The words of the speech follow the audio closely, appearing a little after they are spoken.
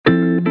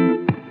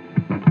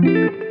Hey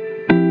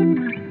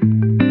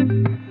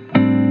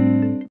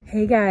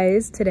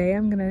guys, today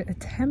I'm gonna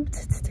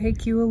attempt to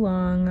take you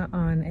along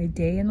on a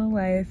day in the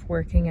life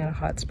working at a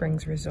hot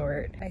springs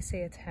resort. I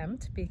say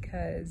attempt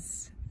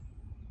because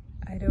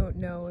I don't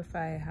know if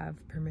I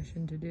have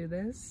permission to do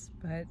this,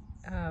 but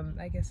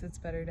I guess it's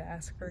better to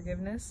ask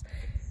forgiveness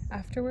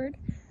afterward.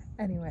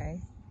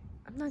 Anyway,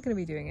 I'm not gonna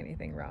be doing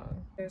anything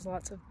wrong. There's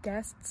lots of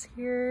guests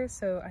here,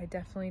 so I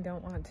definitely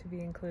don't want to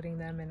be including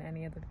them in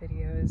any of the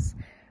videos.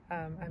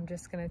 I'm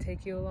just gonna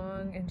take you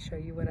along and show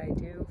you what I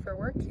do for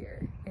work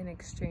here in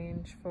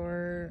exchange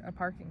for a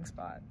parking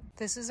spot.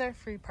 This is our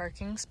free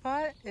parking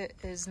spot. It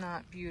is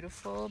not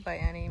beautiful by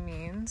any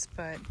means,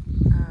 but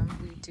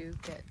we do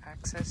get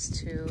access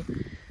to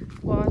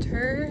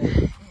water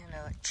and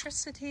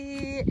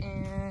electricity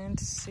and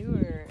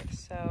sewer,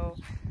 so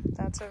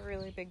that's a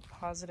really big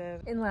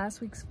positive. In last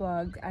week's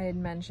vlog, I had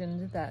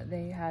mentioned that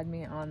they had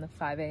me on the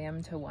 5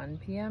 a.m. to 1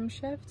 p.m.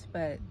 shift,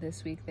 but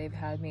this week they've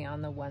had me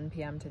on the 1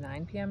 p.m. to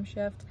 9 p.m.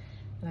 shift,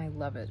 and I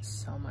love it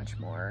so much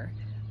more.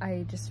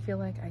 I just feel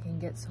like I can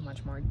get so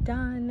much more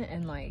done,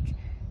 and like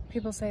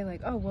people say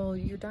like, oh, well,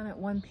 you're done at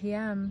 1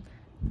 p.m.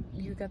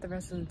 you got the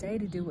rest of the day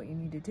to do what you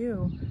need to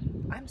do.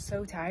 I'm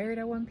so tired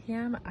at 1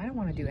 p.m. I don't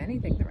want to do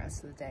anything the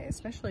rest of the day,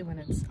 especially when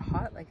it's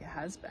hot like it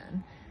has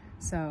been.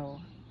 So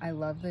I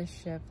love this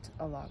shift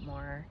a lot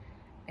more,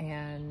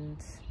 and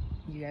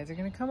you guys are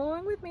gonna come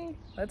along with me.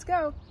 Let's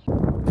go.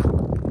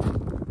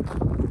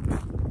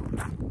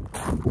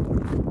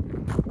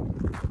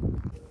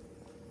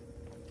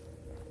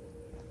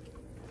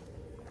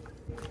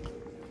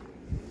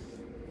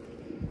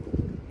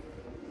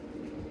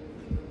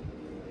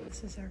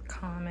 This is our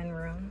common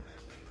room.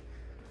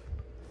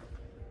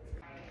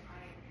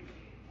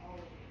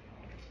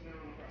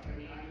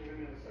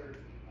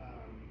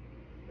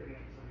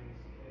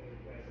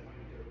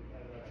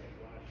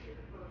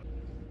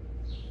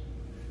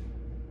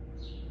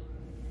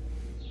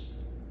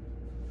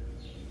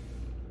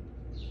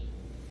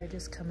 I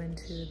just come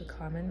into the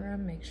common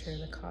room, make sure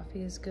the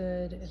coffee is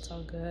good, it's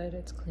all good,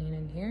 it's clean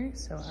in here.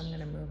 So I'm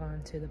gonna move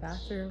on to the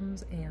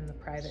bathrooms and the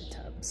private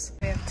tubs.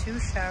 We have 2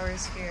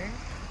 showers here.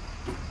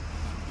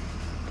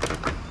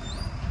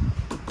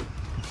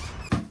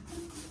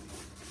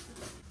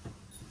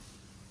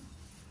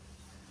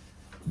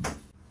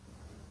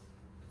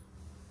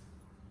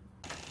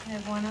 I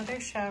have one other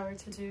shower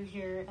to do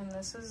here, and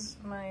this is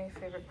my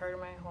favorite part of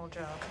my whole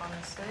job,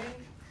 honestly,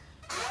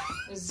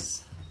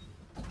 is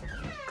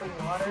the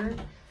water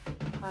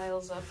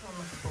piles up on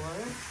the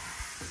floor.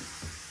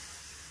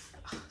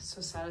 Oh,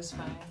 so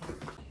satisfying.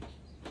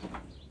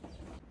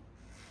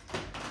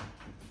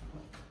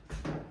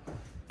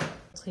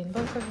 Clean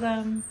both of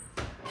them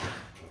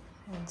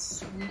and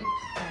sweep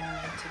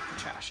and take the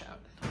trash out.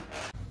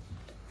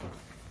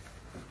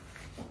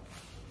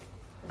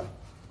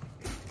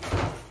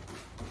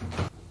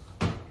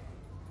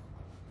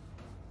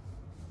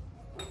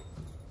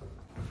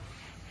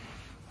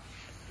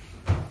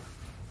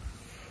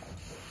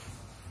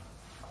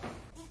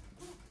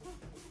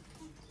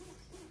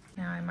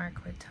 Now I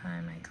mark what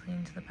time I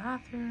cleaned the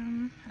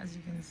bathroom. As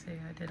you can see,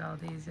 I did all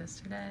these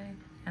yesterday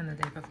and the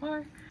day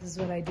before. This is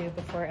what I do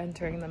before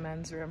entering the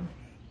men's room.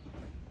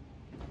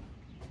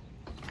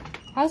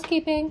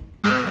 Housekeeping.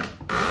 It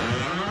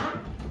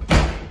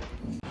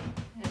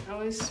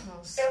always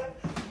smells so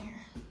good in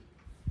here.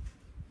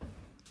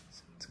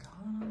 Someone's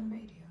calling on the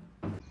radio.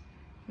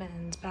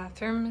 Men's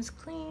bathroom is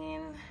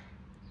clean.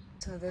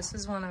 So this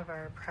is one of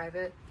our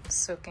private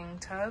soaking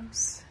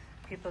tubs.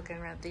 People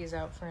can rent these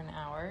out for an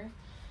hour.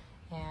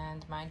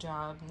 And my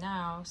job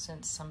now,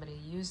 since somebody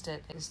used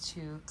it, is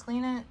to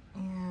clean it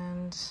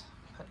and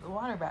put the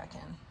water back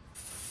in.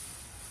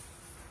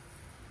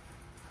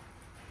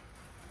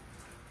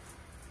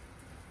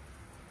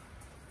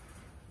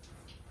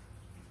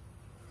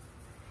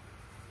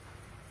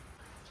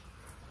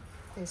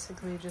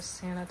 Basically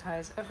just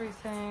sanitize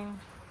everything.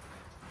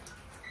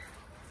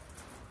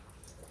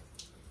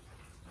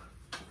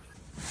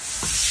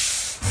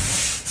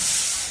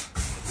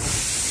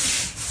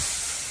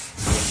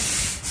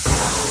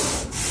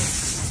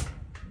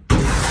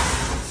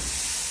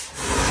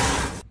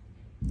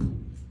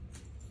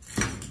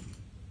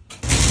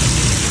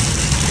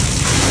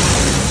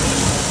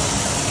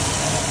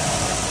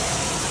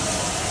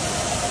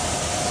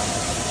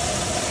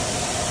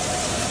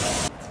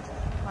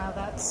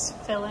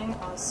 Filling,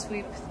 I'll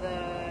sweep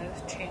the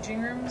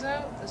changing rooms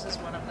out. This is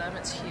one of them,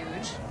 it's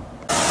huge.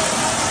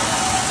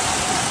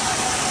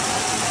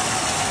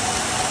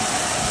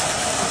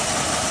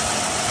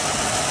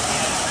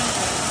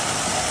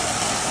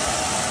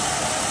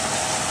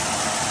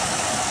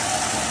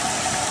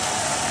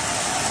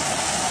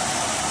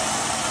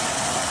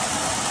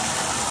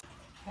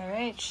 All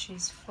right,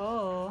 she's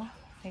full.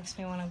 Makes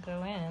me want to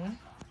go in.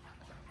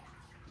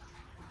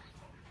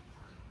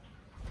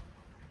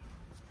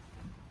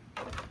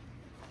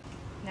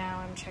 Now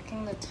I'm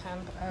checking the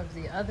temp of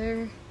the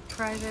other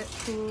private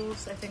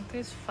pools. I think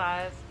there's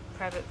 5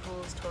 private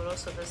pools total,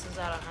 so this is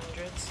at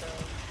 100, so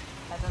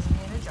That doesn't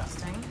need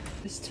adjusting.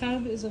 This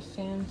tub is a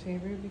fan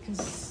favorite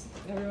because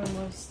everyone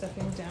loves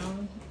stepping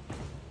down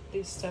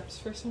these steps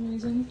for some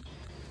reason.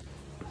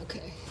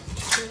 Okay,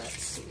 so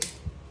let's see.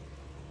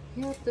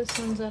 Yep, this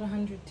one's at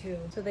 102.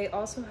 So they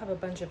also have a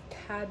bunch of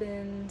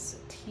cabins,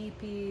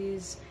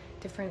 teepees,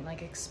 different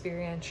like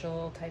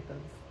experiential type of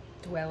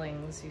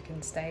dwellings you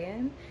can stay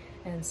in,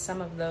 and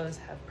some of those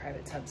have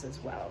private tubs as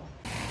well.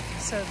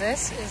 So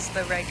this is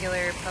the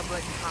regular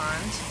public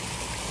pond.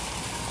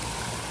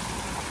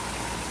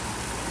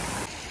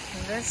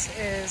 And this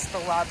is the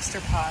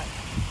lobster pot.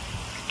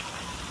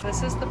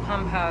 This is the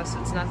pump house.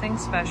 It's nothing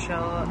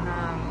special,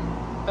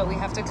 but we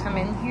have to come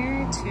in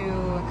here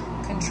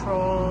to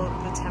control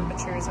the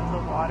temperatures of the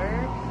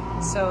water.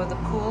 So the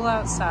pool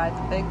outside,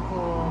 the big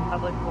pool,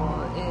 public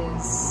pool,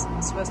 is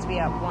supposed to be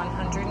at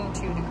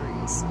 102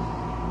 degrees.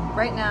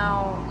 Right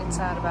now it's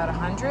at about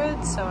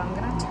 100, so I'm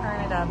gonna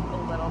turn it up a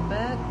little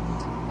bit.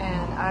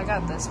 And I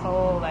got this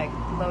whole like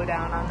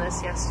lowdown on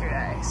this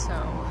yesterday. So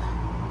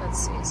let's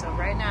see. So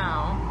right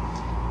now,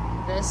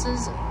 this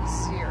is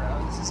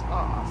 0, this is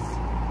off.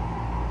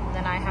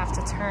 Then I have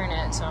to turn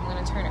it, so I'm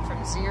gonna turn it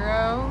from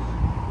 0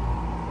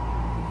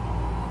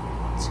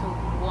 to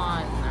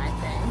 1, I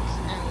think,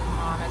 and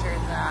monitor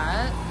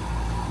that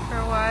for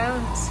a while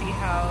and see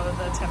how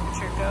the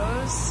temperature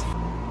goes.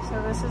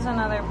 So this is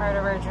another part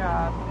of our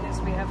job,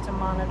 is we have to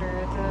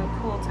monitor the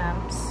pool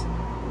temps.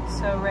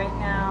 So right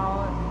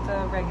now,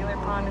 the regular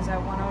pond is at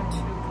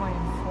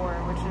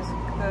 102.4, which is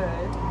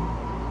good.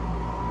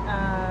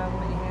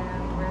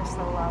 And where's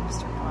the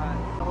lobster pot?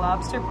 The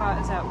lobster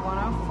pot is at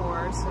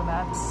 104, so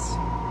that's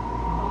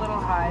a little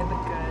high,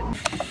 but good.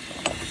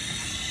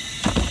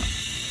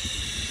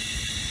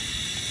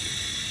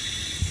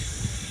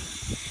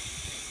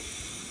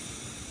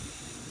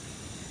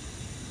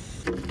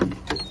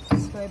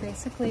 So I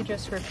basically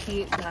just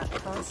repeat that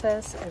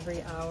process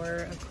every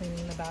hour of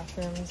cleaning the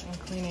bathrooms and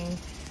cleaning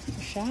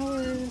the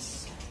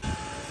showers.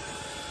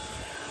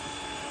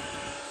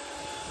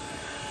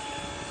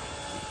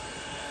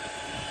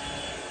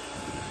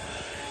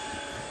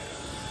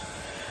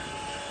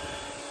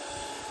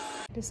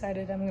 I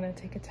decided I'm gonna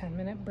take a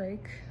 10-minute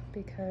break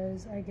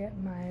because I get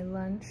my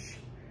lunch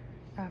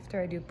after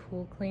I do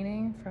pool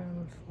cleaning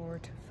from 4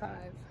 to 5.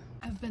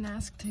 I've been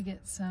asked to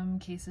get some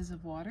cases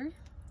of water.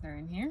 They're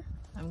in here.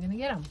 I'm gonna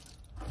get them.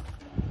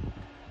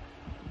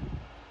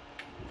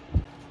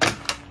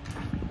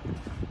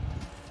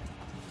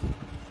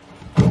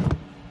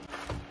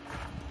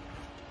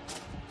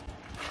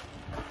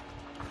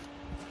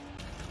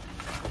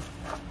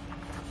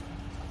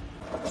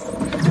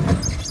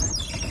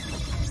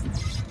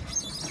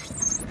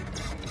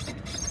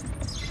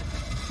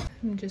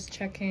 I'm just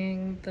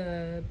checking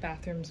the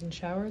bathrooms and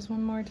showers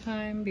one more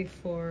time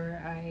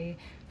before I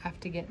have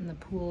to get in the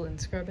pool and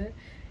scrub it.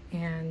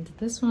 And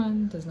this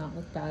one does not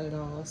look bad at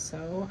all,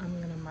 so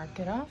I'm gonna mark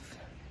it off.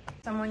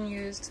 Someone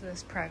used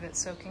this private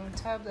soaking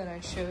tub that I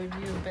showed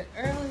you a bit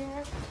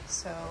earlier,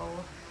 so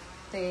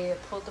they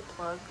pulled the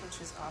plug, which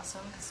is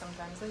awesome because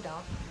sometimes they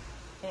don't.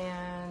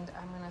 And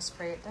I'm gonna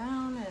spray it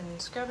down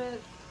and scrub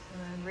it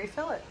and then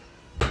refill it.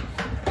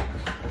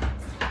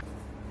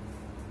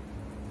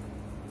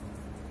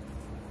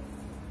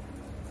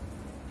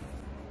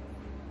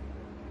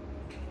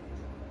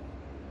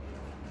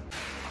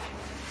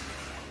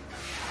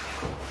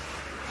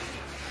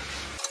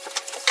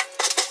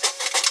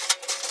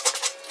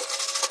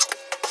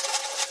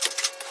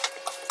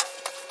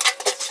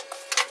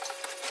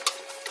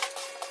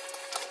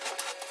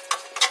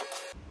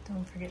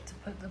 Don't forget to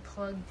put the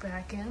plug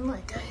back in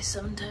like I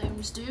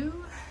sometimes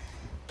do.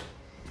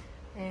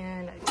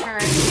 And I turn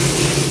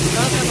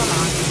both of them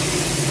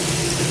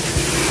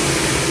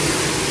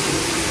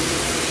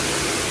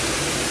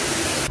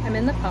on. I'm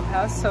in the pump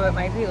house, so it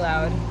might be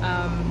loud.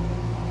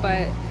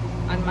 But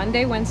on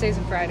Monday, Wednesdays,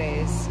 and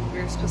Fridays,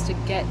 we're supposed to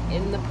get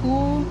in the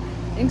pool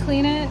and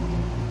clean it.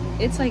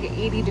 It's like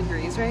 80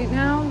 degrees right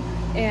now,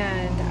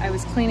 and I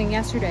was cleaning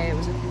yesterday. It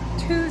was a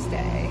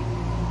Tuesday.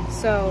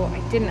 So I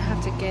didn't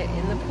have to get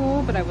in the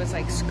pool, but I was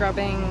like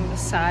scrubbing the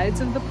sides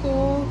of the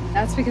pool.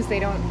 That's because they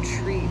don't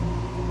treat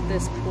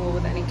this pool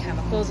with any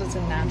chemicals. It's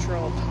a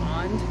natural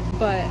pond.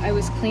 But I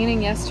was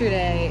cleaning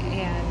yesterday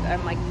and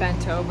I'm like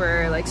bent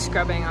over, like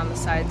scrubbing on the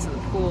sides of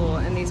the pool,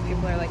 and these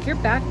people are like, your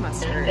back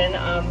must hurt.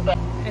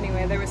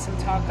 Anyway, there was some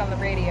talk on the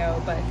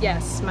radio, but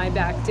yes, my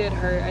back did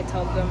hurt. I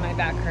told them my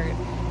back hurt.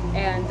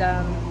 And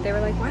they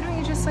were like, why don't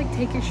you just like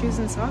take your shoes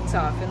and socks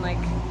off and like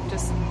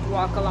just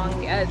walk along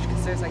the edge,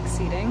 because there's like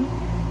seating.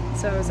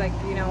 So I was like,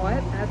 you know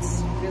what,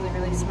 that's really,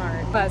 really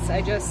smart. Plus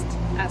I just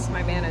asked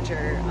my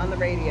manager on the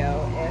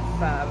radio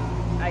if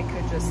I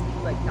could just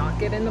like not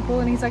get in the pool,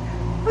 and he's like,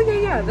 oh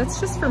yeah,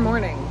 that's just for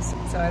mornings,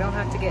 so I don't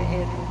have to get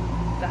in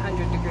the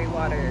 100-degree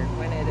water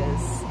when it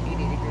is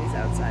 80 degrees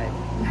outside.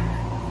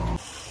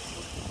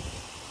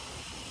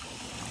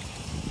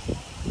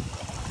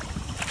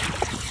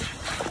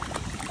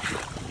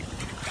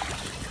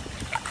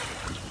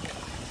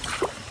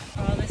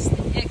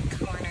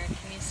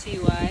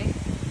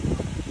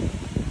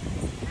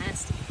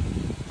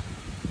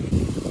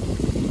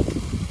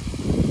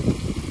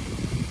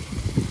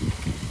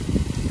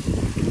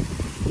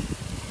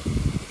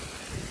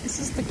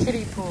 is the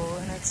kiddie pool,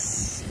 and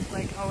it's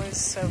like always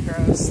so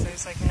gross.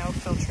 There's like no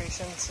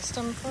filtration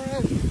system for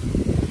it.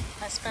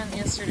 I spent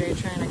yesterday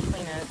trying to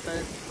clean it,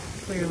 but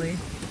clearly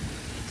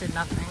did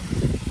nothing.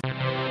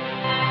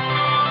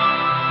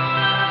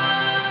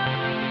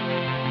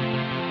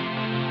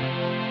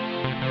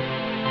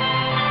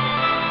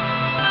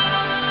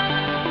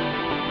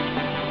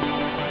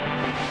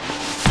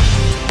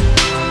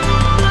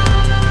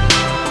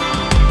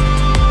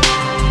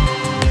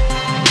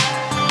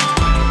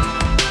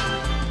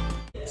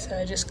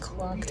 I just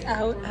clocked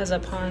out as a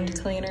pond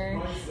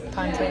cleaner.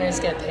 Pond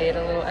cleaners get paid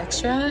a little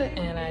extra,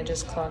 and I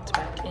just clocked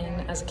back in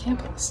as a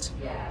camp host.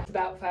 It's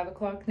about 5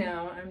 o'clock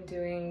now. I'm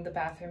doing the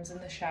bathrooms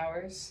and the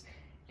showers,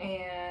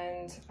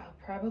 and I'll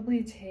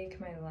probably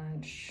take my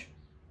lunch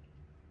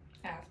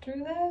after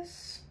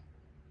this.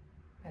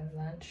 My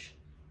lunch,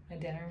 my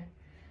dinner.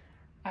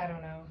 I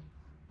don't know.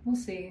 We'll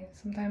see.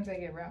 Sometimes I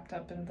get wrapped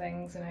up in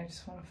things and I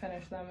just want to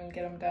finish them and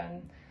get them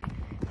done.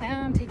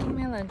 Now I'm taking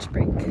my lunch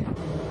break.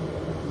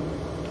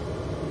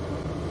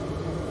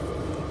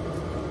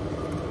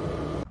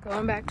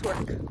 Going back to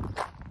work.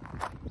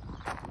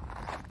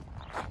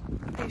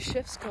 These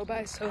shifts go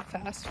by so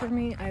fast for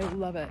me. I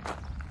love it.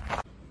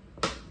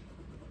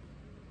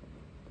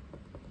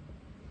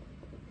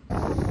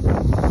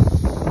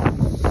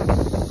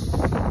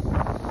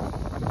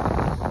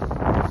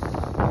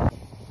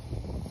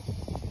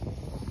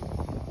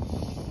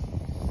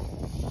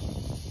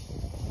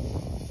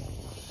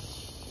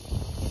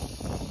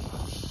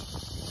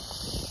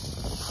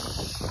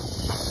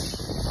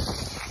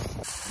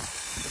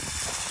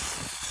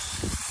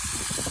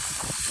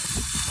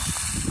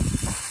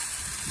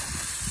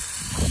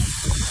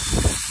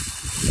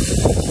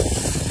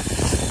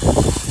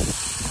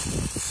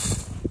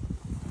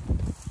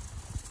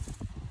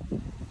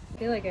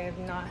 I feel like I have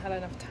not had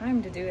enough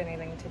time to do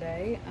anything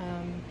today,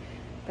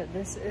 but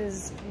this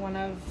is one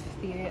of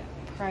the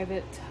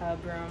private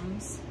tub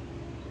rooms,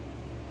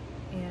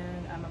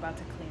 and I'm about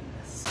to clean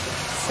this.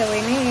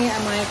 Silly me,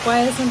 I'm like, why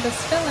isn't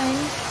this filling?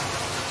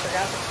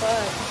 Forgot the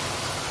plug.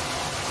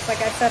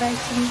 Like I said I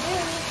shouldn't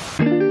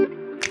do.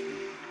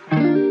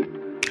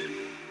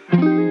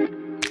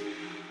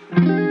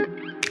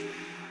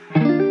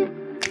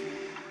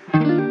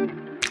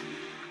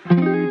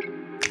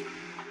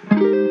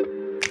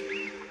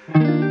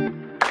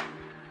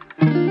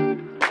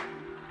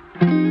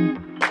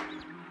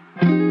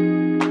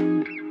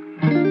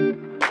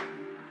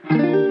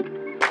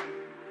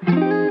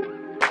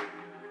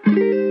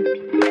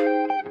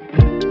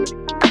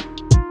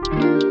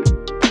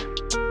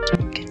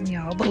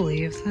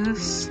 Believe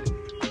this?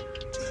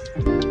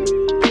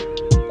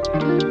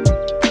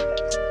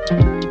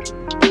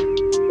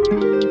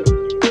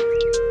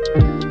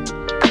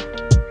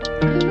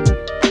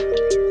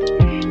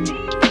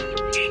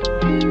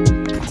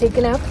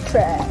 Taking out the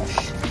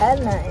trash at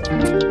night.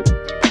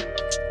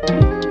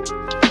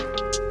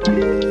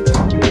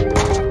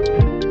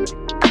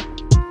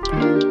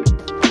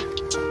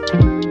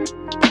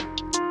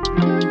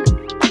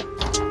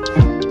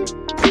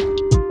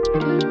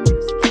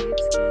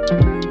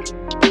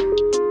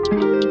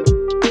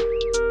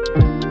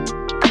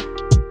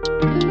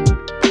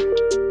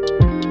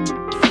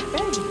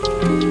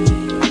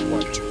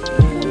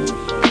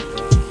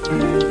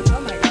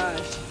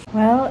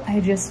 I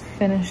just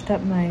finished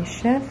up my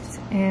shift,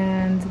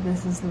 and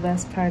this is the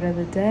best part of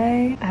the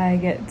day. I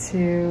get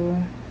to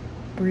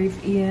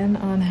brief Ian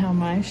on how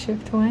my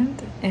shift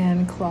went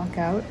and clock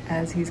out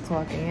as he's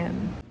clocking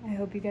in. I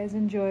hope you guys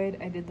enjoyed.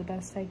 I did the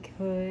best I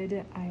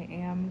could. I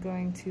am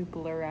going to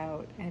blur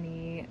out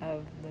any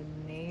of the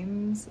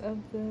names of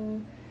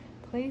the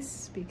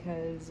place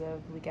because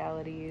of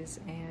legalities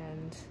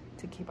and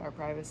to keep our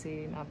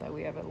privacy. Not that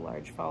we have a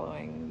large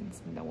following,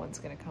 no one's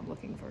gonna come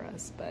looking for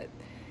us, but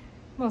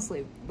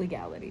mostly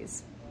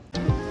legalities.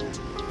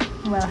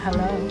 Well,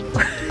 hello.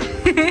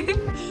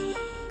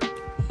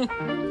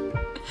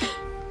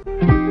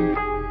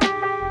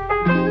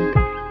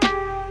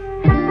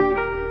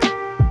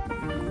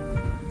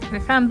 We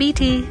found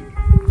BT.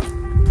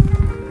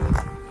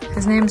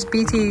 His name's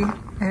BT,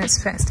 and it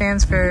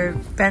stands for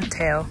bent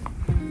tail.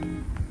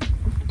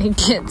 You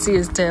can't see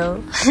his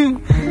tail,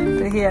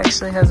 but he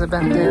actually has a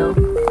bent tail.